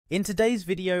In today's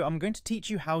video, I'm going to teach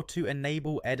you how to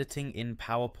enable editing in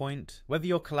PowerPoint. Whether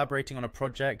you're collaborating on a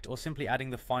project or simply adding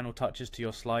the final touches to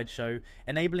your slideshow,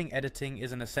 enabling editing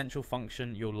is an essential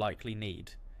function you'll likely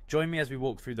need. Join me as we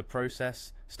walk through the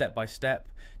process, step by step,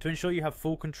 to ensure you have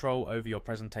full control over your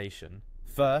presentation.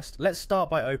 First, let's start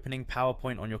by opening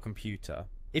PowerPoint on your computer.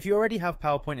 If you already have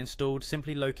PowerPoint installed,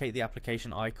 simply locate the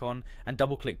application icon and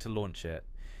double-click to launch it.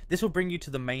 This will bring you to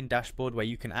the main dashboard where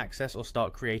you can access or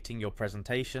start creating your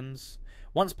presentations.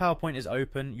 Once PowerPoint is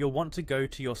open, you'll want to go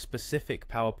to your specific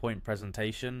PowerPoint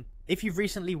presentation. If you've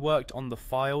recently worked on the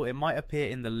file, it might appear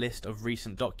in the list of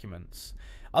recent documents.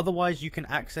 Otherwise, you can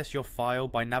access your file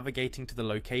by navigating to the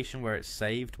location where it's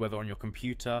saved, whether on your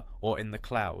computer or in the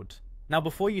cloud. Now,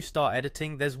 before you start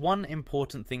editing, there's one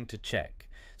important thing to check.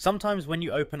 Sometimes when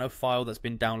you open a file that's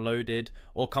been downloaded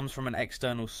or comes from an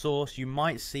external source, you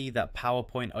might see that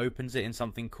PowerPoint opens it in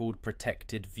something called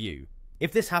Protected View.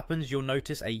 If this happens, you'll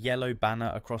notice a yellow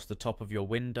banner across the top of your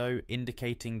window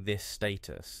indicating this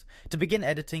status. To begin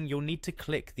editing, you'll need to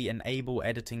click the Enable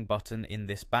Editing button in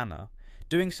this banner.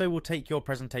 Doing so will take your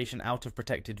presentation out of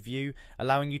Protected View,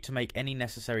 allowing you to make any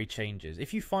necessary changes.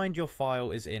 If you find your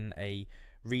file is in a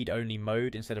read-only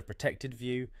mode instead of Protected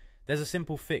View, there's a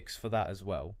simple fix for that as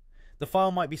well. The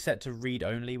file might be set to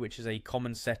read-only, which is a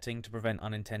common setting to prevent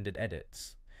unintended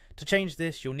edits. To change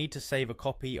this, you'll need to save a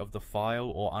copy of the file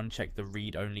or uncheck the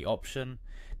read-only option.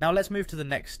 Now let's move to the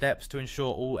next steps to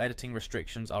ensure all editing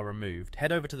restrictions are removed.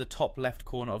 Head over to the top left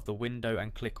corner of the window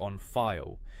and click on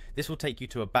File. This will take you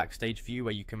to a backstage view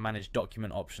where you can manage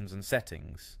document options and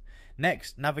settings.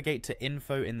 Next, navigate to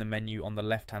Info in the menu on the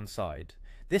left-hand side.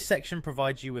 This section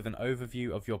provides you with an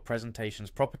overview of your presentation's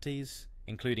properties,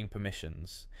 including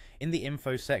permissions. In the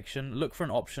Info section, look for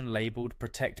an option labeled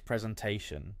Protect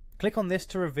Presentation. Click on this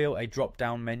to reveal a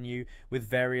drop-down menu with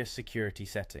various security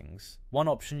settings. One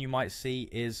option you might see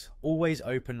is Always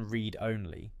Open Read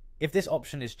Only. If this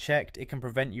option is checked, it can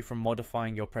prevent you from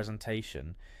modifying your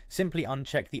presentation. Simply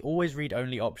uncheck the Always Read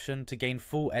Only option to gain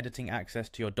full editing access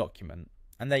to your document.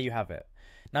 And there you have it.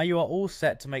 Now you are all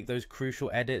set to make those crucial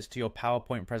edits to your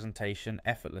PowerPoint presentation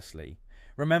effortlessly.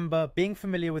 Remember, being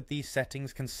familiar with these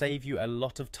settings can save you a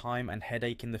lot of time and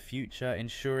headache in the future,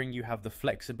 ensuring you have the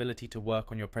flexibility to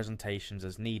work on your presentations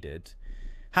as needed.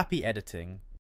 Happy editing!